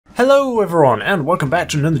Hello everyone and welcome back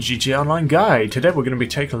to another GTA Online guide. Today we're going to be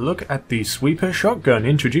taking a look at the Sweeper Shotgun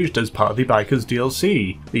introduced as part of the Bikers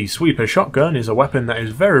DLC. The Sweeper Shotgun is a weapon that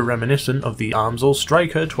is very reminiscent of the Armsel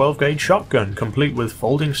Striker 12-gauge shotgun, complete with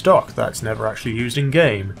folding stock that's never actually used in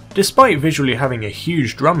game. Despite visually having a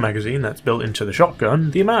huge drum magazine that's built into the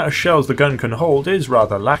shotgun, the amount of shells the gun can hold is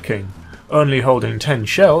rather lacking, only holding 10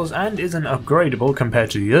 shells and isn't upgradable compared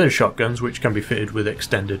to the other shotguns which can be fitted with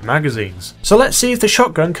extended magazines. So let's see if the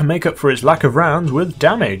shotgun can make up for its lack of rounds with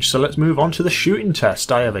damage. So let's move on to the shooting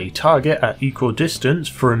test. I have a target at equal distance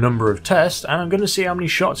for a number of tests and I'm going to see how many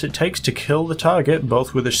shots it takes to kill the target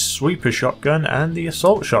both with the Sweeper Shotgun and the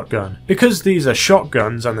Assault Shotgun. Because these are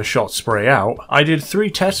shotguns and the shots spray out, I did 3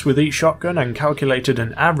 tests with each shotgun and calculated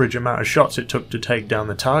an average amount of shots it took to take down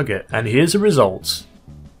the target, and here's the results.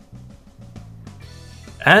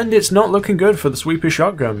 And it's not looking good for the Sweeper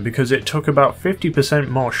Shotgun because it took about 50%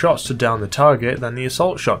 more shots to down the target than the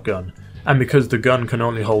Assault Shotgun. And because the gun can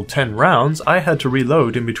only hold 10 rounds, I had to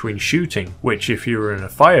reload in between shooting, which if you were in a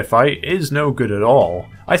firefight is no good at all.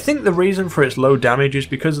 I think the reason for its low damage is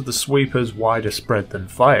because of the Sweeper's wider spread than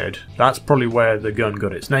fired. That's probably where the gun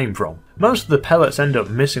got its name from. Most of the pellets end up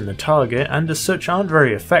missing the target and as such aren't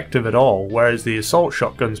very effective at all, whereas the Assault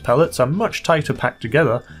Shotgun's pellets are much tighter packed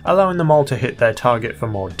together, allowing them all to hit their target for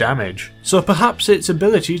more damage. So perhaps its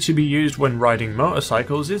ability to be used when riding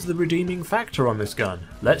motorcycles is the redeeming factor on this gun.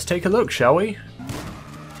 Let's take a look, shall we?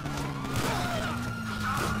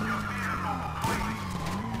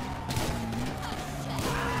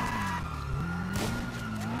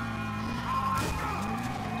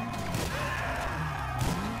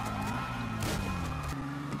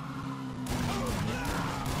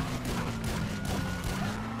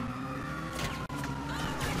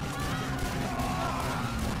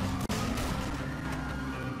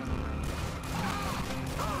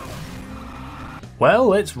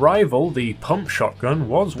 Well, its rival, the pump shotgun,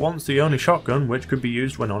 was once the only shotgun which could be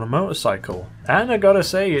used when on a motorcycle. And I gotta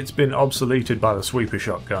say, it's been obsoleted by the Sweeper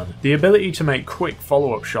Shotgun. The ability to make quick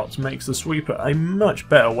follow-up shots makes the Sweeper a much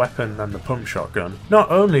better weapon than the pump shotgun.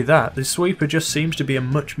 Not only that, the Sweeper just seems to be a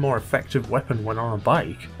much more effective weapon when on a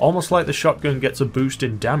bike, almost like the shotgun gets a boost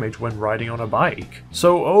in damage when riding on a bike.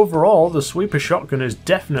 So overall, the Sweeper Shotgun is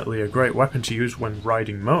definitely a great weapon to use when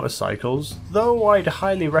riding motorcycles, though I'd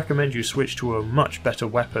highly recommend you switch to a much better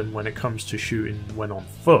weapon when it comes to shooting when on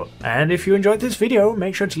foot. And if you enjoyed this video,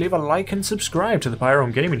 make sure to leave a like and subscribe to the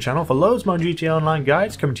Pyrerealm Gaming channel for loads more GTA Online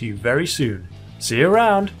guides coming to you very soon. See you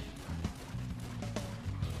around!